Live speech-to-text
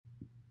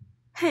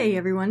Hey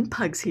everyone,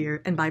 Pugs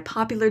here, and by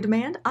popular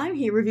demand, I'm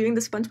here reviewing the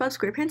SpongeBob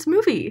SquarePants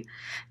movie.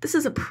 This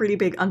is a pretty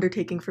big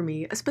undertaking for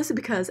me, especially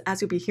because,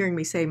 as you'll be hearing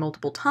me say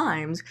multiple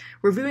times,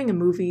 reviewing a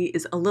movie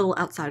is a little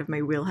outside of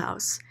my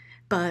wheelhouse.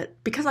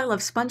 But because I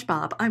love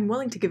SpongeBob, I'm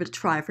willing to give it a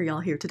try for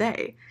y'all here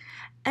today.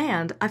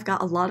 And I've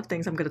got a lot of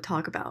things I'm going to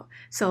talk about,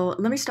 so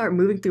let me start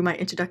moving through my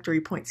introductory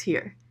points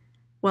here.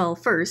 Well,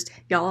 first,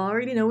 y'all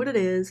already know what it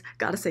is.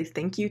 Gotta say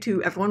thank you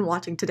to everyone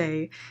watching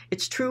today.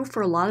 It's true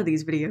for a lot of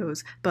these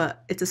videos,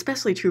 but it's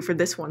especially true for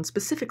this one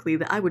specifically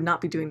that I would not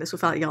be doing this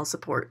without y'all's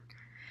support.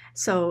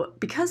 So,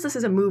 because this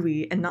is a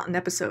movie and not an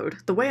episode,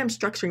 the way I'm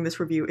structuring this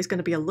review is going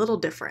to be a little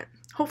different.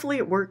 Hopefully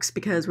it works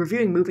because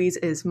reviewing movies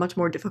is much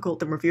more difficult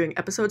than reviewing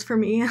episodes for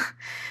me.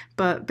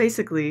 But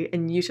basically,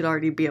 and you should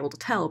already be able to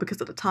tell because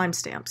of the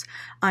timestamps,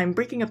 I'm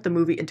breaking up the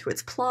movie into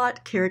its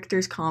plot,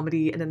 characters,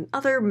 comedy, and then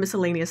other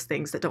miscellaneous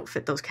things that don't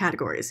fit those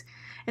categories.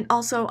 And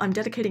also, I'm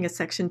dedicating a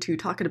section to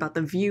talking about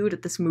the view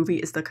that this movie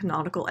is the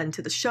canonical end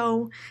to the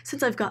show,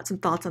 since I've got some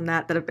thoughts on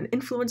that have been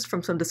influenced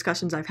from some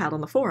discussions I've had on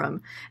the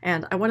forum,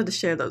 and I wanted to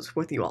share those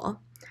with you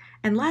all.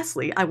 And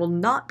lastly, I will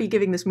not be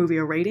giving this movie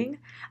a rating.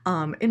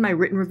 In my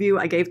written review,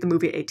 I gave the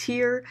movie a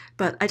tier,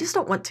 but I just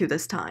don't want to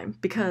this time,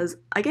 because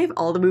I gave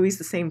all the movies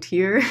the same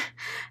tier,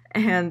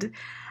 and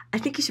I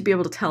think you should be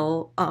able to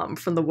tell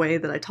from the way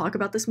that I talk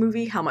about this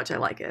movie how much I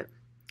like it.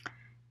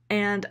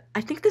 And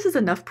I think this is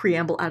enough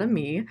preamble out of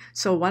me,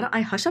 so why don't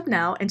I hush up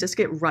now and just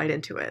get right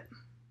into it.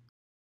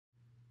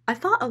 I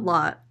thought a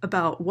lot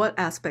about what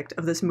aspect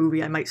of this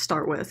movie I might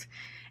start with,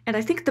 and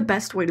I think the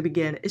best way to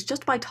begin is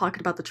just by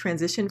talking about the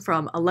transition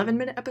from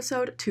 11-minute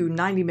episode to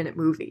 90-minute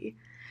movie.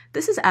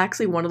 This is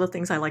actually one of the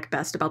things I like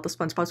best about the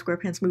SpongeBob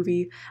SquarePants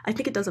movie. I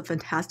think it does a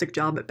fantastic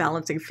job at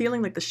balancing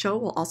feeling like the show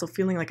while also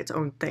feeling like its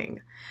own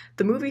thing.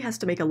 The movie has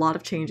to make a lot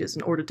of changes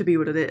in order to be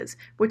what it is,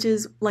 which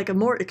is like a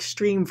more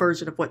extreme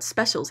version of what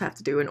specials have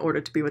to do in order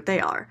to be what they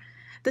are.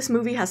 This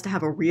movie has to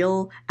have a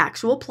real,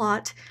 actual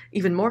plot,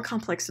 even more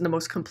complex than the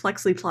most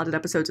complexly plotted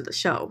episodes of the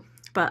show.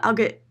 But I'll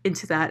get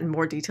into that in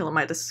more detail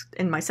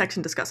in my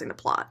section discussing the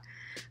plot.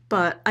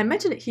 But I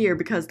mention it here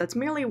because that's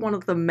merely one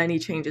of the many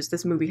changes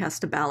this movie has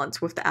to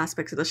balance with the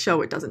aspects of the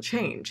show it doesn't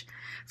change.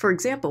 For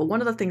example, one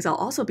of the things I'll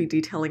also be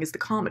detailing is the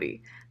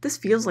comedy. This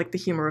feels like the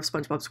humor of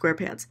SpongeBob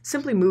SquarePants,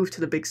 simply moved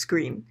to the big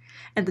screen.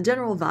 And the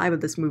general vibe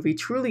of this movie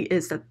truly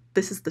is that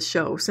this is the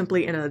show,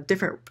 simply in a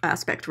different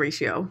aspect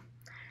ratio.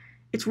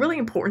 It's really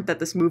important that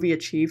this movie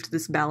achieved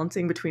this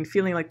balancing between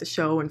feeling like the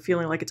show and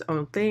feeling like its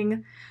own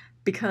thing,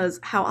 because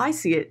how I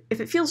see it,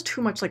 if it feels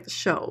too much like the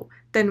show,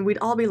 then we'd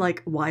all be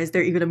like, why is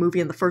there even a movie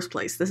in the first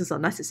place? This is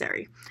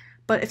unnecessary.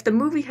 But if the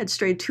movie had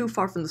strayed too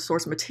far from the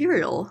source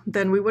material,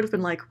 then we would have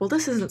been like, well,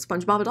 this isn't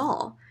SpongeBob at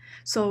all.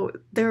 So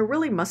there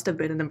really must have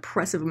been an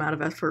impressive amount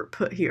of effort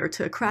put here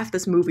to craft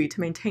this movie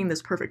to maintain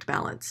this perfect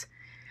balance.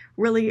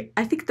 Really,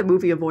 I think the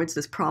movie avoids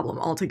this problem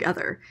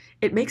altogether.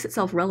 It makes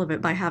itself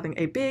relevant by having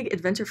a big,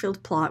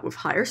 adventure-filled plot with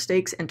higher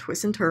stakes and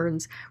twists and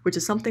turns, which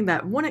is something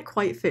that wouldn't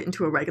quite fit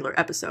into a regular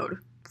episode,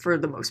 for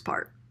the most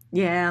part.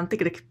 Yeah, I'm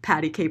thinking of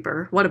Patty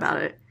Caper. What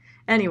about it?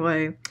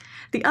 Anyway,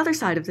 the other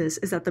side of this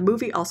is that the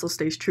movie also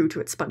stays true to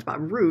its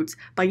SpongeBob roots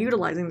by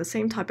utilizing the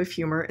same type of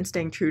humor and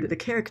staying true to the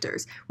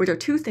characters, which are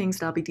two things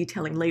that I'll be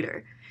detailing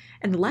later.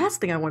 And the last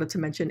thing I wanted to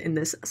mention in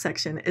this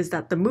section is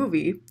that this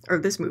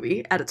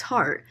movie, at its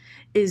heart,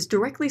 is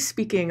directly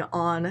speaking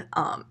on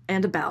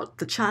and about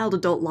the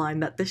child-adult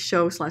line that this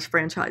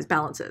show/franchise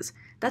balances.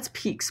 That's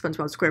peak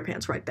SpongeBob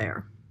SquarePants right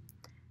there.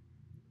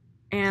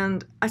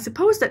 And I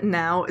suppose that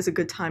now is a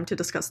good time to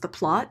discuss the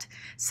plot,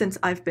 since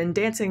I've been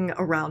dancing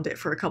around it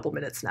for a couple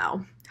minutes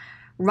now.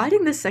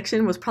 Writing this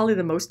section was probably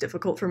the most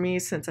difficult for me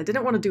since I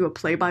didn't want to do a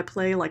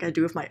play-by-play like I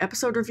do with my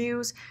episode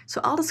reviews, so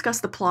I'll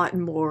discuss the plot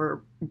in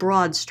more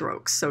broad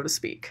strokes, so to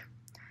speak.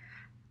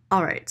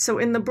 Alright, so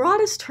in the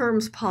broadest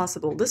terms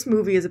possible, this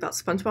movie is about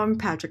SpongeBob and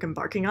Patrick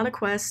embarking on a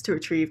quest to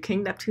retrieve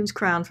King Neptune's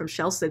crown from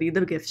Shell City,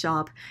 the gift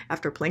shop,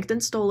 after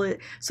Plankton stole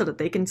it, so that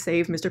they can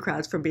save Mr.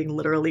 Krabs from being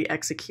literally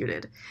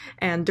executed.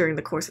 And during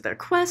the course of their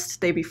quest,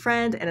 they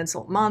befriend and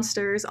insult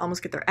monsters,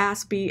 almost get their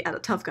ass beat at a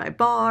tough guy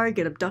bar,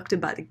 get abducted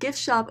by the gift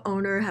shop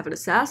owner, have an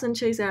assassin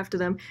chase after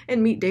them,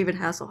 and meet David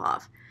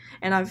Hasselhoff.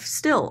 And I've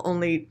still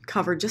only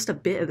covered just a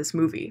bit of this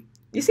movie.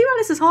 You see why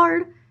this is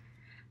hard?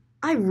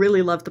 I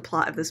really love the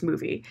plot of this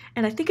movie,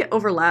 and I think it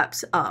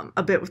overlaps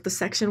a bit with the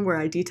section where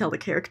I detail the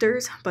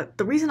characters, but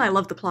the reason I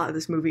love the plot of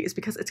this movie is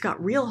because it's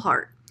got real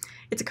heart.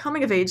 It's a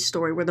coming-of-age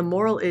story where the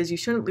moral is you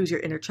shouldn't lose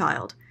your inner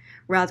child.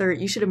 Rather,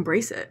 you should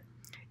embrace it.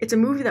 It's a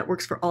movie that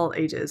works for all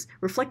ages,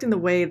 reflecting the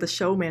way the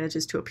show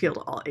manages to appeal to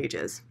all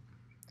ages.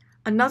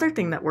 Another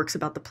thing that works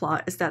about the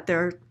plot is that there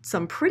are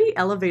some pretty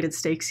elevated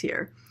stakes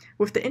here.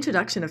 With the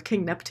introduction of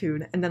King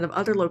Neptune and then of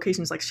other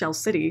locations like Shell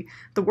City,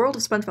 the world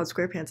of SpongeBob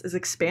SquarePants is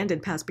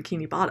expanded past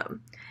Bikini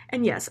Bottom.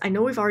 And yes, I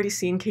know we've already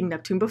seen King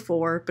Neptune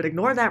before, but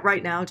ignore that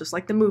right now just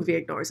like the movie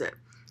ignores it.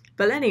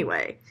 But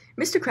anyway,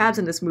 Mr. Krabs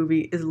in this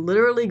movie is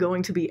literally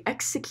going to be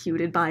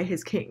executed by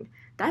his king.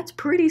 That's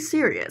pretty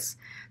serious.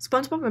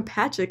 SpongeBob and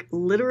Patrick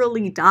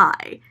literally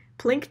die.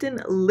 Plankton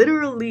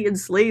literally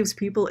enslaves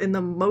people in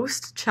the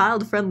most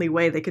child-friendly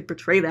way they could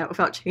portray that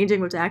without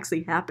changing what's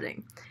actually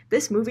happening.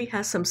 This movie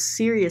has some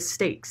serious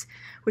stakes,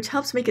 which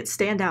helps make it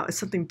stand out as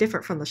something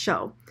different from the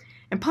show.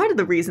 And part of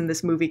the reason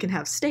this movie can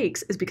have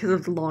stakes is because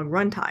of the long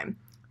runtime.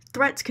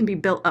 Threats can be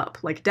built up,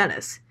 like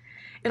Dennis.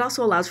 It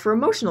also allows for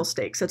emotional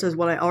stakes, such as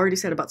what I already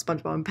said about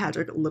SpongeBob and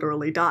Patrick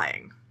literally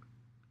dying.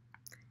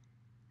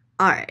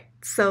 Alright,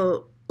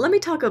 so let me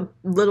talk a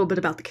little bit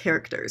about the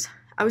characters.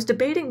 I was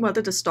debating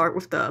whether to start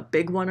with the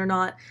big one or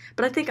not,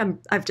 but I think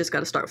I've just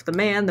got to start with the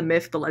man, the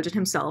myth, the legend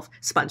himself,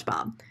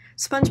 SpongeBob.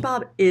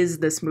 SpongeBob is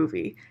this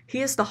movie.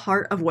 He is the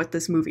heart of what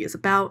this movie is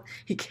about.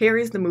 He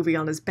carries the movie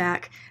on his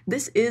back.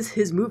 This is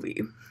his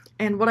movie.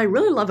 And what I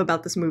really love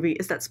about this movie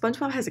is that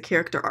SpongeBob has a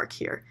character arc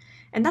here.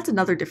 And that's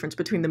another difference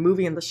between the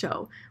movie and the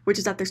show, which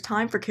is that there's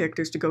time for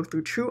characters to go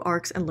through true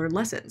arcs and learn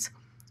lessons.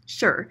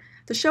 Sure,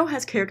 the show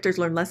has characters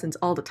learn lessons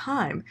all the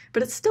time,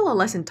 but it's still a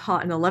lesson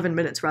taught in 11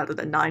 minutes rather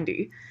than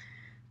 90.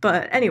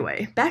 But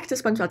anyway, back to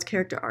SpongeBob's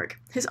character arc.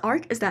 His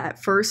arc is that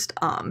at first,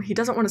 he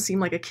doesn't want to seem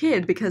like a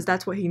kid because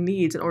that's what he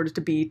needs in order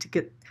to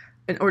get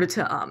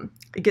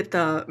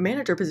the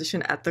manager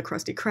position at the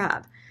Krusty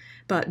Krab.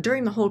 But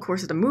during the whole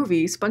course of the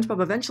movie,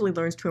 SpongeBob eventually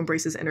learns to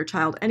embrace his inner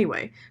child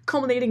anyway,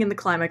 culminating in the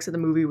climax of the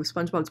movie with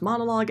SpongeBob's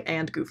monologue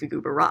and Goofy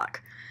Goober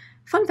Rock.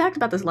 Fun fact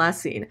about this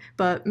last scene,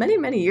 but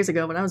many years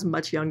ago when I was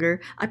much younger,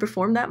 I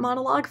performed that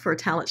monologue for a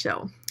talent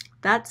show.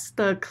 That's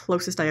the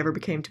closest I ever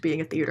became to being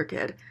a theater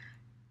kid.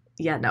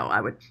 Yeah, no, I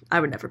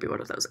would never be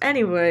one of those.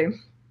 Anyway,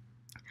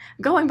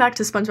 going back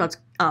to SpongeBob's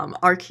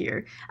arc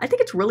here, I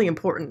think it's really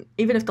important,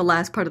 even if the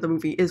last part of the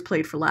movie is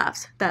played for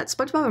laughs, that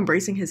SpongeBob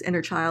embracing his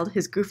inner child,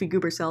 his goofy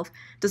goober self,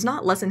 does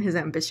not lessen his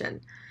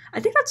ambition. I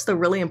think that's the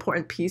really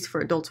important piece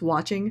for adults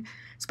watching.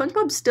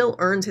 SpongeBob still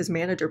earns his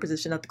manager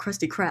position at the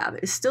Krusty Krab,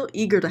 is still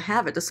eager to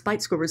have it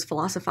despite Squidward's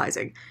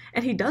philosophizing,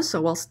 and he does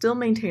so while still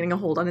maintaining a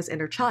hold on his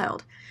inner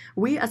child.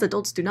 We as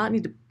adults do not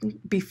need to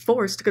be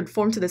forced to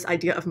conform to this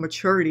idea of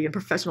maturity and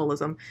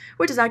professionalism,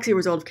 which is actually a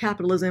result of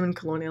capitalism and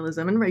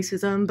colonialism and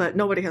racism, but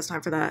nobody has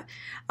time for that.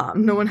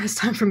 No one has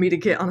time for me to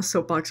get on a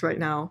soapbox right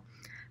now.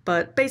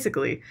 But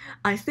basically,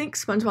 I think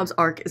SpongeBob's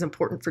arc is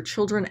important for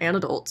children and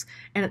adults,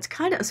 and it's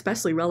kinda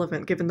especially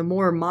relevant given the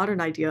more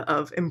modern idea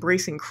of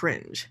embracing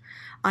cringe.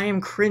 I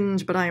am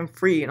cringe, but I am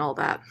free and all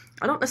that.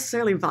 I don't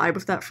necessarily vibe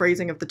with that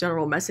phrasing of the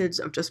general message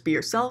of just be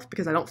yourself,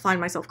 because I don't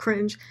find myself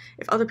cringe.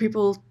 If other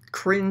people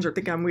cringe or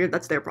think I'm weird,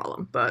 that's their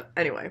problem. But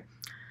anyway.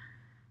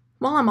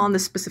 While I'm on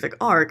this specific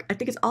arc, I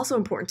think it's also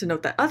important to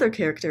note that other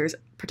characters,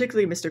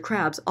 particularly Mr.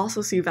 Krabs,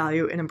 also see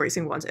value in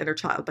embracing one's inner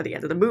child by the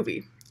end of the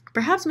movie.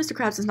 Perhaps Mr.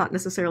 Krabs does not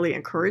necessarily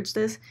encourage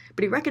this,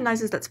 but he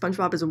recognizes that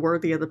SpongeBob is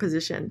worthy of the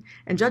position,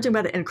 and judging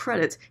by the end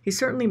credits, he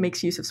certainly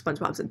makes use of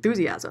SpongeBob's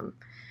enthusiasm.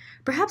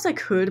 Perhaps I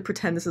could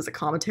pretend this is a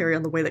commentary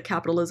on the way that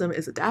capitalism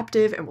is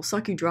adaptive and will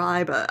suck you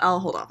dry, but I'll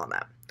hold off on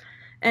that.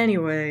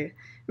 Anyway,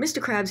 Mr.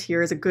 Krabs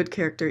here is a good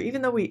character,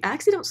 even though we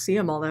actually don't see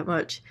him all that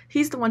much.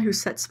 He's the one who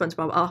sets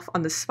SpongeBob off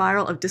on this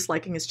spiral of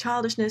disliking his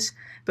childishness,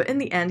 but in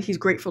the end he's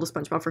grateful to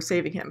SpongeBob for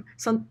saving him,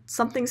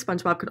 something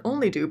SpongeBob could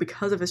only do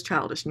because of his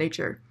childish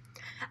nature.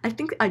 I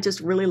think I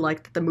just really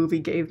liked that the movie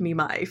gave me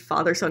my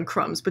father-son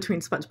crumbs between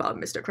SpongeBob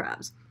and Mr.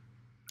 Krabs.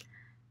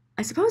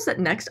 I suppose that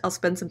next I'll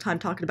spend some time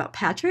talking about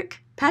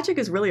Patrick. Patrick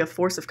is really a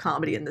force of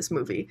comedy in this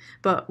movie,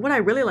 but what I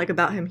really like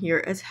about him here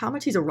is how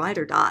much he's a ride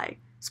or die.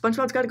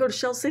 SpongeBob's gotta go to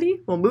Shell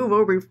City? Well,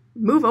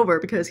 move over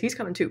because he's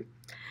coming too.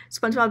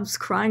 SpongeBob's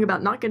crying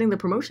about not getting the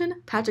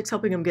promotion, Patrick's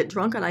helping him get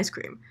drunk on ice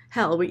cream.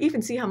 Hell, we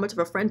even see how much of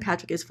a friend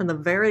Patrick is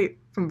from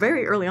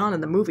very early on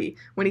in the movie,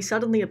 when he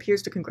suddenly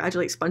appears to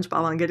congratulate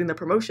SpongeBob on getting the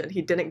promotion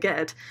he didn't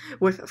get,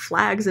 with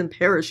flags and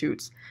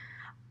parachutes.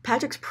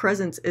 Patrick's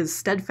presence is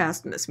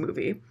steadfast in this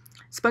movie.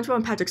 SpongeBob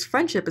and Patrick's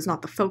friendship is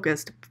not the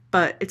focus,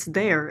 but it's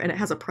there and it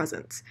has a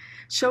presence.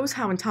 Shows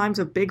how in times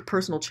of big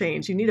personal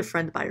change you need a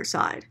friend by your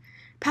side.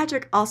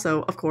 Patrick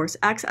also, of course,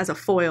 acts as a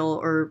foil,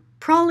 or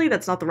probably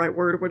that's not the right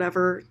word or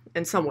whatever,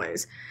 in some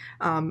ways,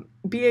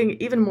 being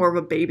even more of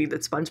a baby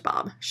than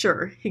SpongeBob.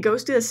 Sure, he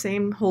goes through the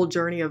same whole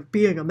journey of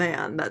being a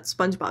man that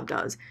SpongeBob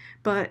does,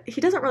 but he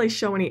doesn't really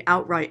show any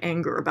outright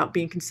anger about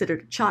being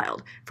considered a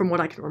child, from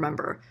what I can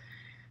remember.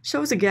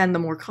 Shows again the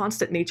more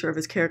constant nature of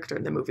his character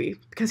in the movie,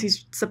 because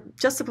he's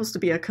just supposed to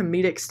be a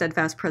comedic,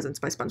 steadfast presence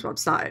by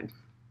SpongeBob's side.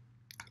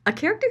 A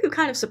character who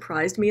kind of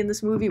surprised me in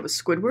this movie was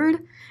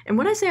Squidward, and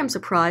when I say I'm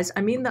surprised,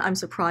 I mean that I'm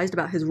surprised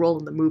about his role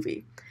in the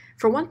movie.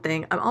 For one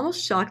thing, I'm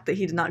almost shocked that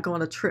he did not go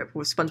on a trip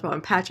with SpongeBob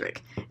and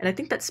Patrick, and I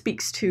think that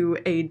speaks to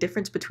a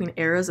difference between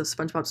eras of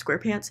SpongeBob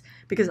SquarePants,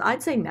 because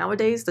I'd say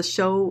nowadays the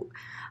show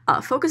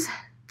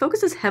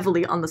focuses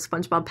heavily on the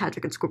SpongeBob,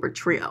 Patrick, and Squidward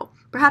trio,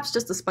 perhaps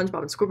just the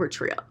SpongeBob and Squidward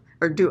trio,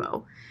 or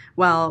duo,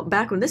 while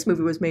back when this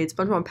movie was made,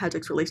 SpongeBob and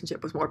Patrick's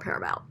relationship was more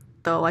paramount.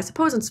 Though I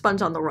suppose in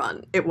Sponge on the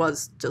Run, it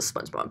was just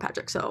SpongeBob and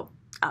Patrick, so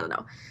I don't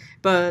know.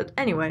 But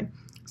anyway,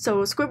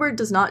 So Squidward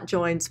does not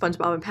join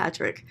SpongeBob and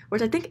Patrick,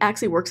 which I think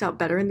actually works out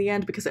better in the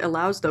end because it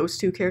allows those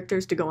two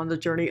characters to go on the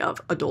journey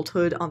of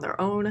adulthood on their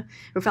own,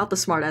 without the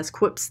smart-ass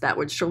quips that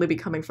would surely be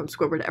coming from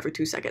Squidward every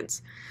 2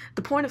 seconds.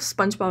 The point of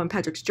SpongeBob and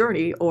Patrick's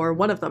journey, or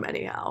one of them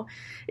anyhow,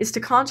 is to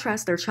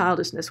contrast their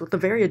childishness with the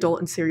very adult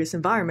and serious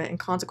environment and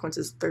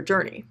consequences of their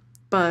journey.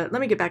 But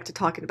let me get back to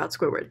talking about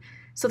Squidward.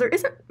 So there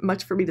isn't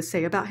much for me to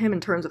say about him in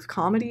terms of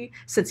comedy,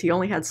 since he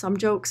only had some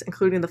jokes,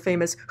 including the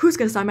famous "Who's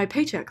gonna sign my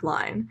paycheck?"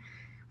 line.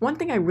 One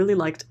thing I really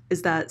liked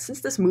is that since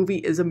this movie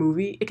is a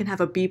movie, it can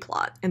have a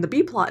B-plot, and the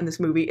B-plot in this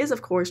movie is,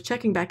 of course,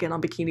 checking back in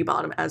on Bikini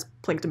Bottom as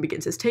Plankton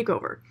begins his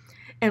takeover.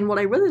 And what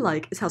I really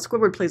like is how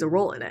Squidward plays a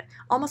role in it,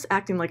 almost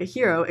acting like a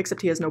hero,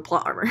 except he has no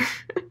plot armor.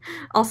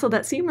 Also,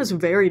 that scene was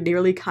very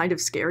nearly kind of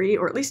scary,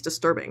 or at least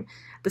disturbing.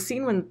 The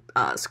scene when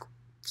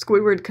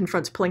Squidward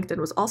confronts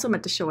Plankton was also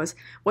meant to show us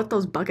what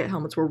those bucket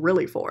helmets were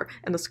really for,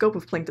 and the scope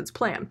of Plankton's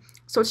plan.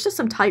 So it's just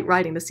some tight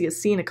writing to see a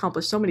scene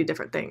accomplish so many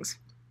different things.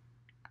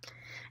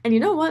 And you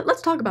know what?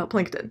 Let's talk about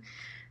Plankton.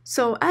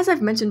 So, as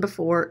I've mentioned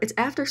before, it's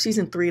after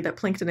season 3 that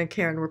Plankton and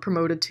Karen were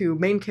promoted to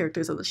main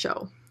characters of the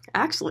show.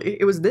 Actually,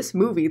 it was this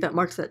movie that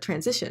marked that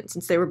transition,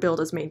 since they were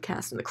billed as main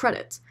cast in the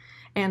credits.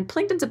 And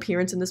Plankton's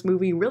appearance in this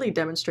movie really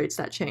demonstrates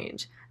that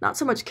change. Not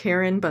so much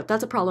Karen, but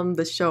that's a problem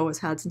this show has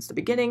had since the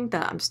beginning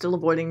that I'm still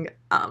avoiding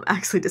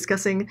actually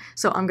discussing,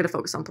 so I'm going to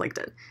focus on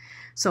Plankton.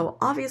 So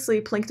obviously,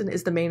 Plankton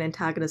is the main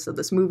antagonist of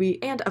this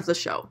movie and of the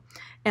show.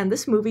 And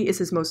this movie is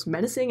his most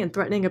menacing and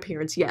threatening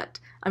appearance yet.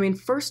 I mean,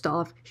 first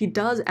off, he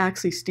does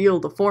actually steal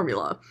the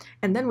formula.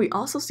 And then we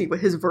also see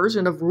what his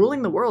version of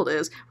ruling the world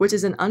is, which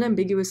is an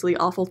unambiguously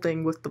awful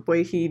thing with the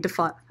way he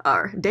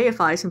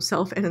deifies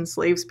himself and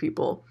enslaves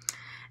people.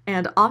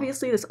 And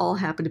obviously this all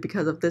happened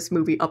because of this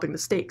movie upping the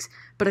stakes,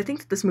 but I think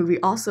that this movie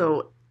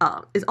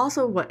is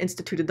also what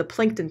instituted the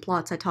Plankton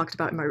plots I talked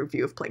about in my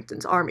review of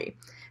Plankton's Army.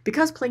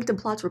 Because Plankton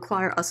plots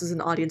require us as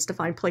an audience to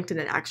find Plankton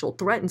an actual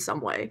threat in some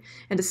way,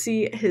 and to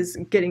see his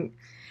getting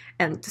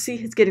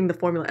the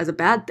formula as a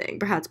bad thing,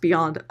 perhaps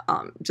beyond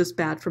just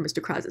bad for Mr.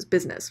 Krabs'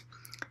 business.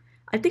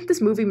 I think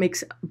this movie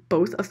makes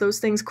both of those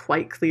things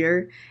quite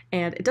clear,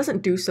 and it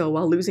doesn't do so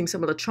while losing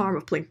some of the charm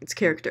of Plankton's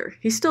character.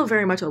 He's still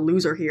very much a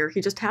loser here,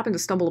 he just happened to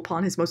stumble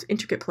upon his most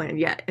intricate plan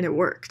yet, and it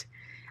worked.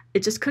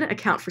 It just couldn't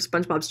account for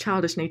SpongeBob's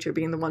childish nature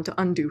being the one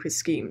to undo his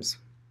schemes.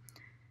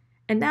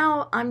 And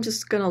now I'm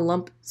just gonna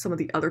lump some of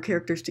the other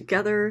characters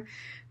together.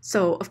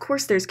 So, of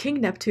course, there's King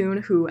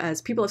Neptune, who,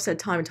 as people have said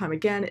time and time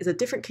again, is a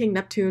different King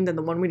Neptune than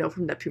the one we know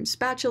from Neptune's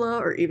Spatula,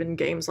 or even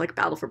games like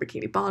Battle for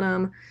Bikini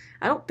Bottom.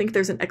 I don't think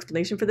there's an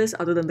explanation for this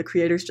other than the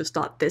creators just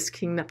thought this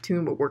King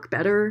Neptune would work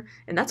better,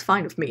 and that's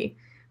fine with me.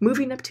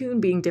 Movie Neptune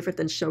being different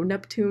than show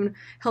Neptune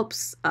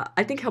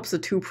I think helps the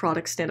two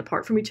products stand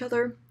apart from each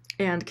other.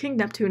 And King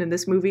Neptune in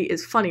this movie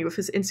is funny with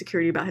his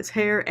insecurity about his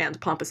hair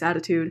and pompous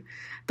attitude,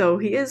 though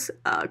he is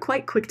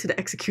quite quick to the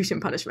execution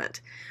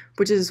punishment,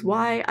 which is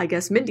why I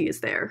guess Mindy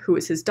is there, who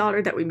is his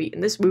daughter that we meet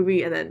in this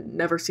movie and then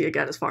never see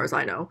again as far as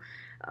I know,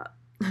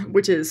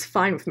 which is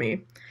fine with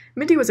me.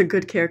 Mindy was a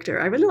good character.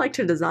 I really liked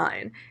her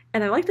design,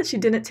 and I like that she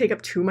didn't take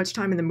up too much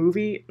time in the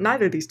movie.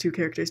 Neither of these two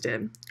characters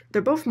did.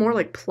 They're both more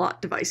like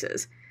plot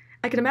devices.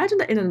 I can imagine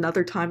that in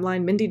another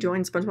timeline, Mindy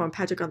joined SpongeBob and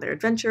Patrick on their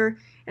adventure,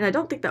 and I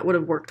don't think that would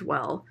have worked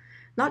well.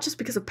 Not just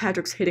because of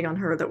Patrick's hitting on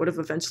her that would have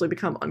eventually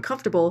become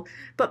uncomfortable,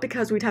 but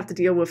because we'd have to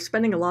deal with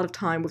spending a lot of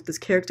time with this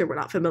character we're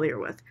not familiar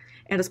with.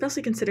 And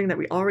especially considering that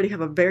we already have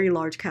a very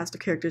large cast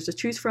of characters to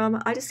choose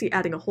from, I just see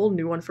adding a whole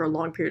new one for a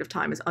long period of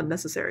time as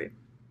unnecessary.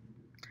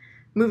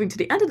 Moving to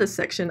the end of this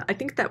section, I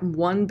think that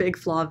one big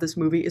flaw of this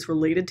movie is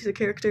related to the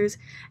characters,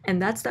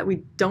 and that's that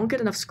we don't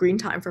get enough screen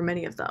time for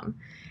many of them.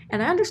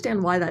 And I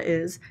understand why that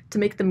is, to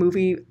make the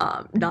movie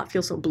not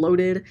feel so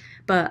bloated,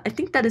 but I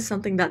think that is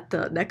something that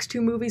the next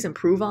two movies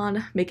improve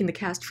on, making the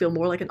cast feel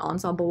more like an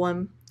ensemble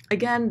one.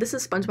 Again, this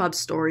is SpongeBob's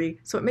story,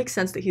 so it makes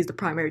sense that he's the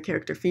primary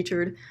character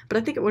featured, but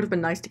I think it would have been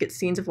nice to get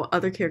scenes of what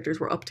other characters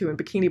were up to in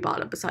Bikini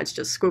Bottom besides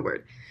just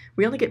Squidward.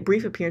 We only get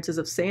brief appearances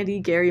of Sandy,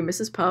 Gary,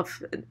 Mrs.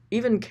 Puff, and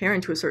even Karen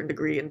to a certain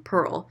degree, and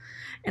Pearl,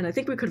 and I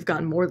think we could have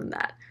gotten more than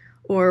that.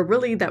 Or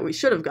really that we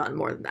should have gotten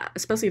more than that,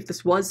 especially if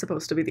this was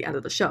supposed to be the end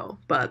of the show,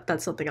 but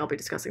that's something I'll be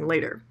discussing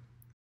later.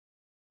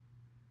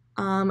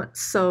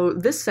 So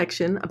this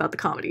section about the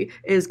comedy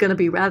is going to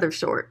be rather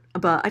short,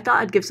 but I thought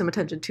I'd give some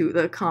attention to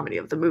the comedy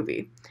of the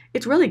movie.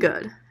 It's really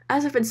good.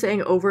 As I've been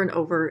saying over and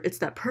over, it's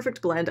that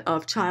perfect blend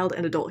of child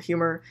and adult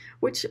humor,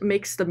 which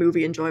makes the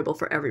movie enjoyable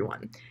for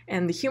everyone.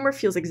 And the humor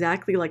feels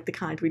exactly like the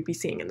kind we'd be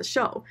seeing in the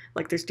show.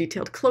 Like there's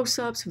detailed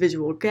close-ups,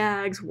 visual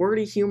gags,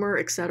 wordy humor,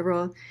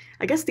 etc.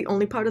 I guess the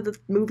only part of the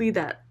movie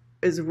that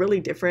is really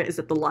different is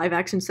that the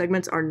live-action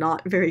segments are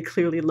not very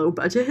clearly low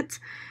budget,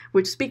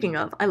 which, speaking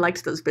of, I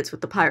liked those bits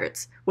with the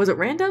pirates. Was it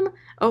random?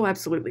 Oh,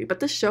 absolutely, but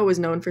this show is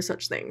known for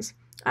such things.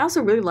 I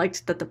also really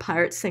liked that the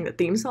pirates sang the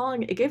theme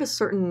song. It gave a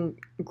certain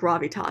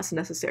gravitas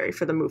necessary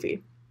for the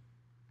movie.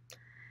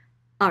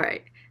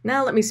 Alright,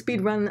 now let me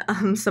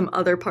speedrun some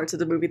other parts of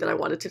the movie that I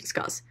wanted to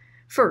discuss.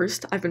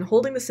 First, I've been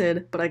holding this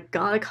in, but I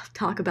gotta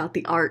talk about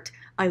the art.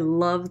 I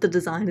love the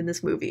design in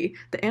this movie.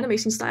 The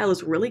animation style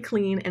is really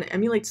clean and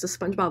emulates the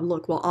SpongeBob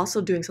look while also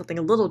doing something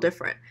a little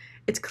different.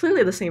 It's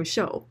clearly the same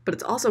show, but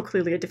it's also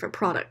clearly a different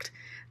product.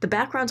 The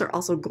backgrounds are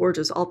also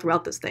gorgeous all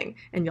throughout this thing,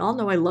 and y'all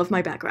know I love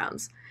my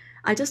backgrounds.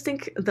 I just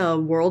think the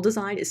world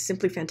design is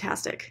simply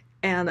fantastic.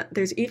 And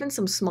there's even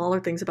some smaller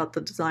things about the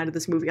design of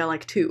this movie I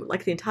like too,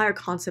 like the entire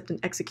concept and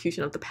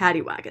execution of the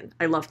paddy wagon.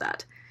 I love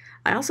that.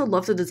 I also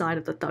love the design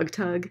of the Thug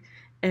Tug,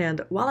 and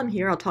while I'm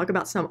here, I'll talk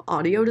about some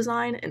audio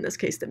design, in this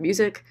case the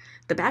music.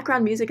 The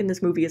background music in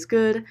this movie is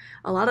good.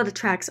 A lot of the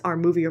tracks are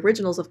movie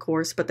originals, of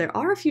course, but there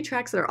are a few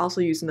tracks that are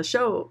also used in the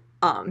show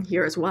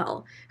here as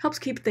well. Helps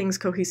keep things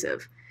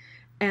cohesive.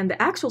 And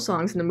the actual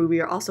songs in the movie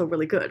are also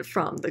really good,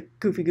 from the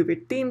Goofy Goober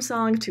theme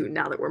song to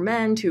Now That We're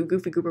Men to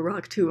Goofy Goober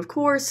Rock to, of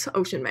course,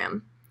 Ocean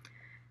Man.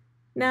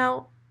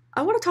 Now,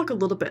 I want to talk a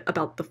little bit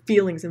about the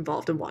feelings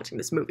involved in watching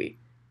this movie.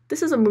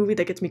 This is a movie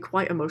that gets me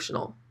quite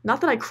emotional. Not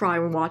that I cry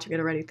when watching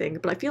it or anything,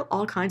 but I feel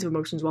all kinds of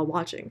emotions while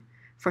watching.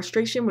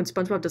 Frustration when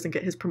SpongeBob doesn't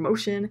get his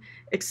promotion,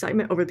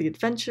 excitement over the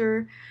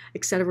adventure,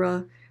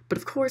 etc. But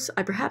of course,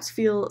 I perhaps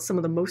feel some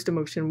of the most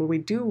emotion when we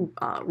do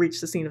reach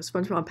the scene of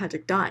SpongeBob and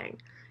Patrick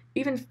dying.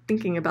 Even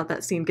thinking about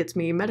that scene gets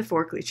me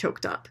metaphorically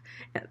choked up.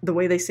 The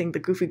way they sing the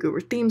Goofy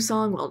Goober theme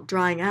song while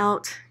drying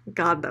out,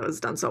 God, that was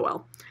done so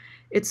well.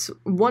 It's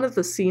one of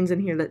the scenes in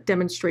here that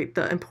demonstrate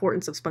the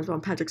importance of SpongeBob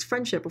and Patrick's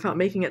friendship without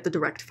making it the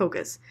direct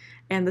focus.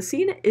 And the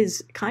scene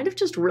is kind of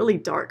just really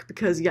dark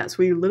because, yes,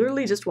 we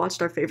literally just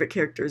watched our favorite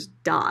characters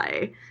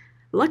die.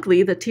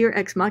 Luckily, the Tier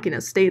Ex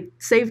Machina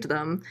saved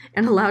them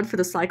and allowed for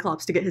the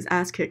Cyclops to get his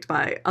ass kicked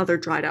by other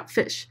dried out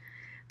fish.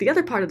 The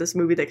other part of this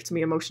movie that gets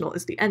me emotional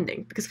is the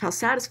ending, because of how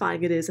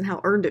satisfying it is and how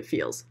earned it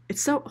feels.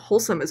 It's so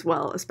wholesome as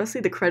well,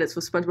 especially the credits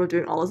with SpongeBob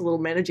doing all his little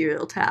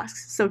managerial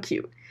tasks. So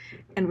cute.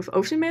 And with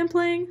Ocean Man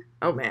playing,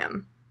 oh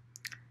man.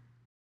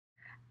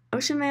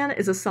 Ocean Man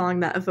is a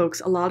song that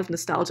evokes a lot of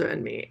nostalgia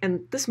in me,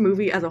 and this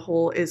movie as a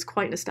whole is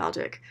quite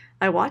nostalgic.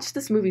 I watched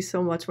this movie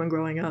so much when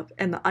growing up,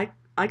 and the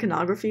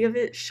iconography of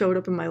it showed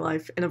up in my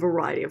life in a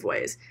variety of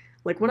ways.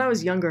 Like when I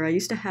was younger, I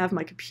used to have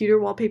my computer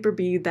wallpaper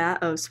be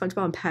that of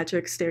SpongeBob and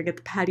Patrick staring at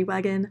the paddy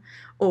wagon,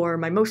 or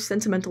my most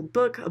sentimental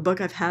book, a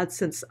book I've had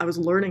since I was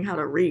learning how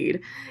to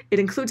read. It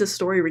includes a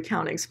story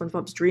recounting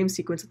SpongeBob's dream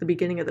sequence at the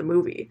beginning of the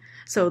movie,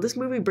 so this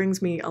movie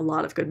brings me a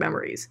lot of good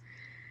memories.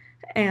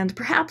 And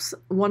perhaps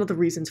one of the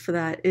reasons for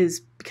that is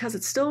because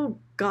it's still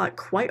got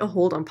quite a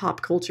hold on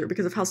pop culture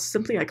because of how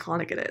simply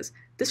iconic it is.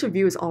 This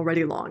review is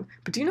already long,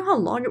 but do you know how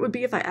long it would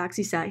be if I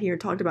actually sat here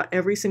and talked about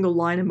every single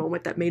line and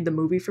moment that made the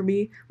movie for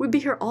me? We'd be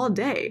here all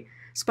day.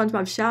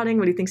 SpongeBob shouting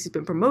when he thinks he's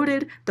been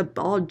promoted, the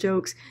bald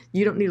jokes,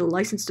 you don't need a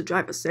license to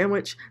drive a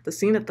sandwich, the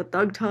scene at the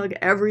Thug Tug,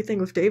 everything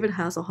with David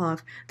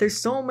Hasselhoff. There's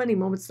so many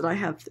moments that I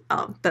have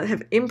that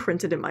have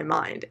imprinted in my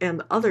mind,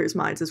 and others'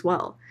 minds as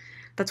well.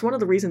 That's one of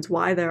the reasons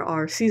why there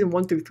are season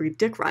 1 through 3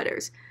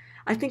 dickriders.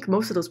 I think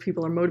most of those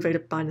people are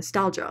motivated by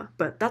nostalgia,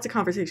 but that's a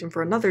conversation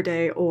for another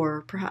day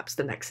or perhaps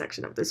the next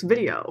section of this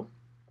video.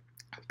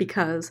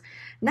 Because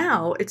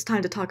now it's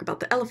time to talk about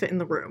the elephant in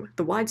the room,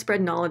 the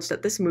widespread knowledge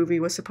that this movie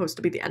was supposed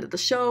to be the end of the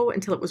show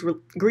until it was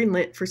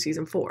greenlit for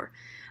season 4.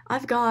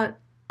 I've got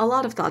a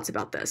lot of thoughts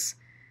about this.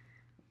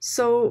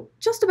 So,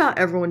 just about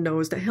everyone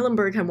knows that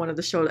Hillenburg had wanted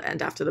the show to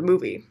end after the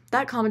movie.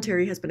 That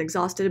commentary has been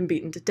exhausted and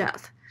beaten to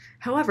death.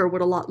 However,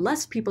 what a lot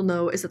less people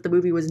know is that the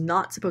movie was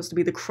not supposed to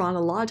be the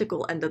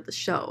chronological end of the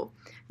show.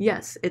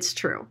 Yes, it's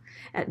true.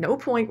 At no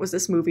point was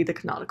this movie the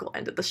canonical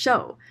end of the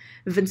show.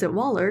 Vincent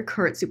Waller,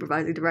 current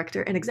supervising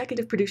director and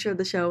executive producer of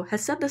the show,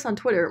 has said this on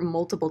Twitter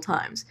multiple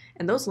times,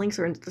 and those links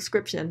are in the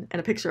description and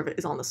a picture of it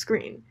is on the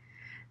screen.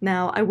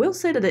 Now, I will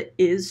say that it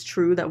is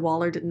true that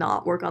Waller did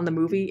not work on the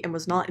movie and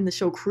was not in the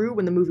show crew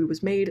when the movie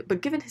was made,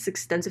 but given his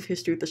extensive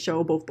history with the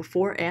show both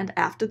before and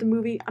after the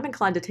movie, I'm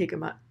inclined to take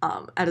him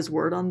at his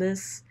word on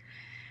this.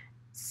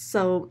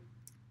 So,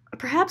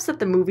 perhaps that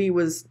the movie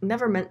was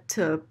never meant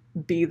to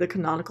be the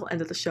canonical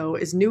end of the show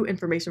is new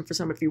information for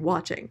some of you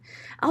watching.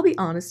 I'll be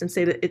honest and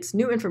say that it's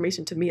new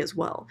information to me as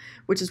well,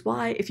 which is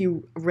why if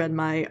you read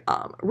my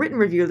written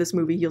review of this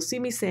movie, you'll see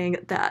me saying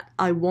that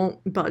I won't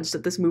budge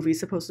that this movie is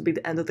supposed to be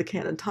the end of the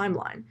canon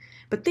timeline.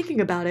 But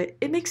thinking about it,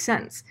 it makes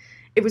sense.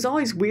 It was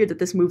always weird that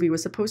this movie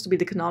was supposed to be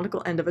the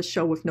canonical end of a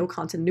show with no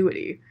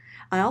continuity.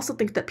 I also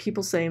think that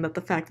people saying that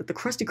the fact that the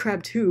Krusty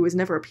Krab 2 has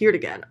never appeared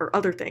again, or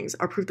other things,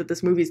 are proof that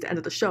this movie is the end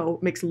of the show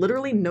makes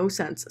literally no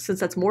sense,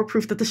 since that's more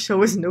proof that the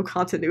show has no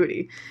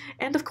continuity.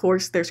 And of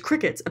course, there's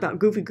crickets about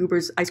Goofy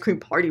Goober's ice cream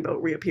party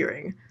boat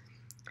reappearing.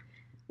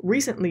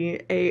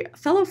 Recently, a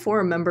fellow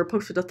forum member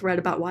posted a thread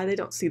about why they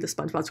don't see the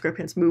SpongeBob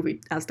SquarePants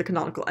movie as the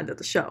canonical end of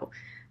the show.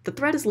 The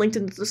thread is linked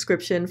in the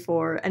description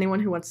for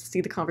anyone who wants to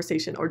see the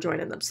conversation or join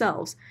in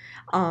themselves.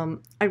 I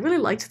really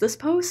liked this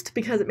post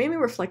because it made me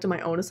reflect on my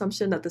own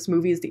assumption that this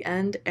movie is the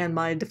end and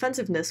my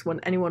defensiveness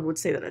when anyone would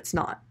say that it's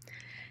not.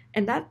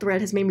 And that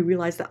thread has made me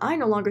realize that I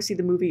no longer see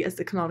the movie as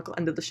the canonical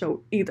end of the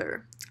show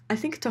either. I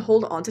think to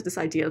hold on to this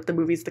idea that the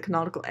movie is the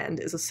canonical end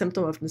is a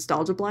symptom of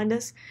nostalgia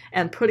blindness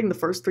and putting the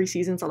first 3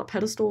 seasons on a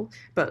pedestal,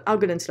 but I'll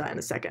get into that in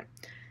a second.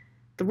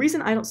 The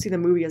reason I don't see the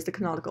movie as the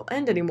canonical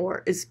end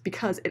anymore is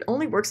because it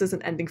only works as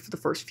an ending for the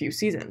first few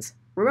seasons.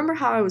 Remember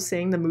how I was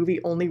saying the movie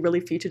only really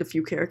featured a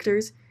few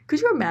characters?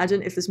 Could you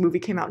imagine if this movie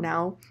came out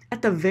now?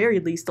 At the very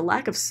least, the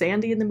lack of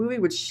Sandy in the movie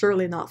would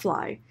surely not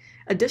fly.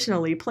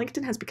 Additionally,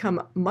 Plankton has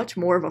become much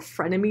more of a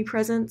frenemy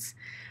presence.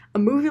 A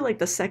movie like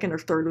the second or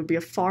third would be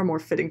a far more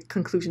fitting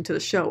conclusion to the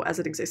show as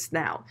it exists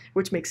now,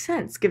 which makes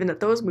sense given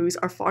that those movies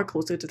are far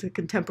closer to the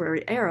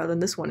contemporary era than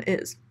this one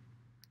is.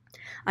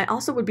 I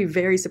also would be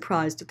very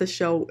surprised if the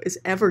show is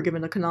ever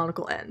given a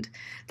canonical end.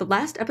 The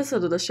last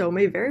episode of the show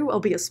may very well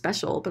be a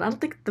special, but I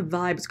don't think the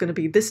vibe is going to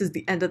be this is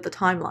the end of the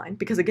timeline,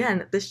 because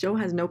again, this show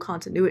has no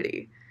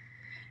continuity.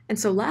 And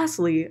so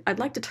lastly, I'd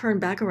like to turn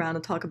back around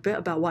and talk a bit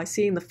about why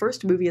seeing the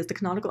first movie as the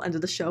canonical end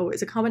of the show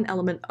is a common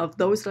element of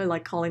those that I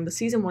like calling the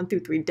Season 1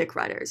 through 3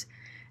 dickriders.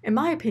 In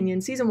my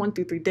opinion, Season 1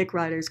 through 3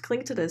 dickriders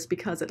cling to this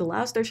because it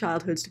allows their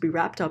childhoods to be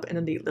wrapped up in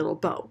a neat little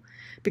bow.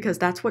 Because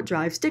that's what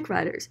drives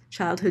dickriders,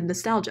 childhood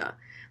nostalgia.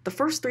 The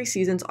first 3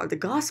 seasons are the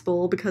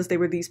gospel because they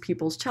were these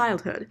people's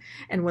childhood,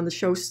 and when the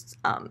show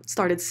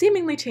started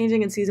seemingly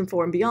changing in Season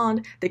 4 and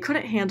beyond, they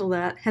couldn't handle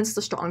that, hence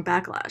the strong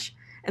backlash.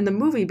 And the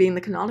movie being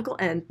the canonical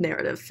end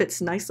narrative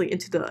fits nicely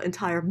into the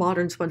entire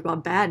modern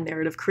SpongeBob bad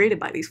narrative created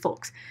by these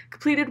folks,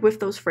 completed with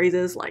those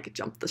phrases like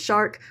jump the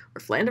shark,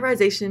 or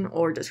flanderization,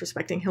 or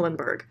disrespecting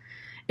Hillenburg.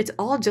 It's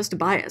all just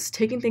bias,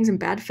 taking things in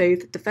bad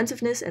faith,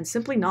 defensiveness, and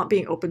simply not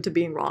being open to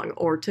being wrong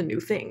or to new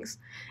things.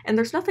 And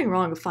there's nothing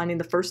wrong with finding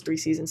the first 3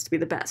 seasons to be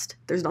the best.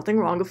 There's nothing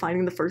wrong with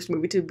finding the first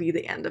movie to be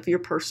the end of your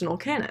personal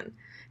canon.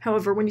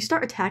 However, when you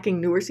start attacking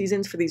newer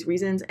seasons for these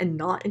reasons and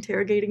not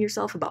interrogating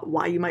yourself about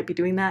why you might be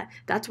doing that,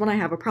 that's when I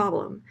have a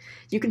problem.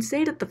 You can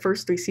say that the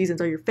first 3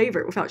 seasons are your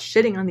favorite without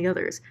shitting on the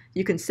others.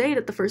 You can say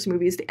that the first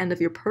movie is the end of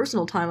your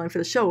personal timeline for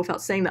the show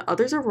without saying that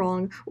others are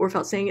wrong, or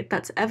without saying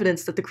that's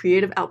evidence that the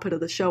creative output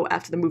of the show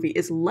after the movie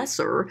is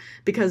lesser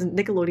because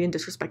Nickelodeon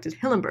disrespected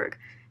Hillenburg.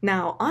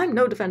 Now, I'm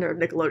no defender of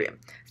Nickelodeon.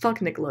 Fuck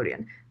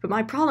Nickelodeon. But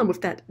my problem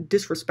with that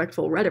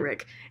disrespectful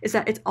rhetoric is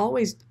that it's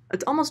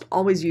almost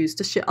always used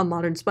to shit on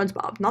modern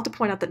SpongeBob, not to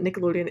point out that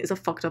Nickelodeon is a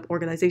fucked up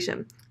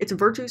organization. It's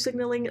virtue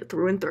signaling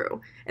through and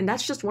through, and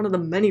that's just one of the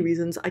many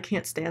reasons I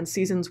can't stand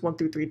seasons 1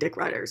 through 3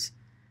 dickriders.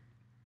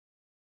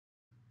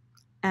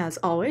 As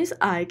always,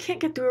 I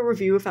can't get through a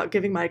review without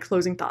giving my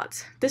closing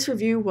thoughts. This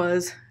review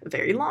was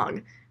very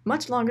long.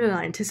 Much longer than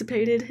I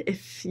anticipated.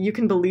 If you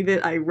can believe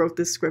it, I wrote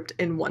this script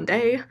in one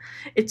day.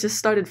 It just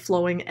started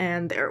flowing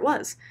and there it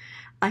was.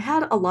 I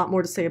had a lot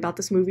more to say about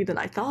this movie than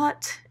I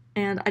thought,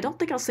 and I don't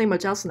think I'll say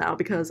much else now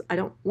because I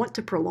don't want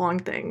to prolong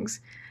things.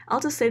 I'll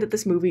just say that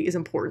this movie is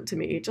important to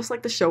me, just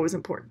like the show is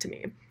important to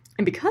me.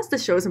 And because the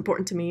show is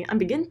important to me,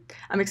 I'm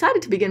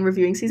excited to begin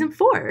reviewing Season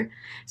 4.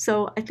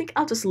 So I think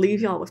I'll just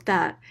leave y'all with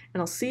that,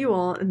 and I'll see you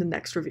all in the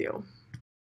next review.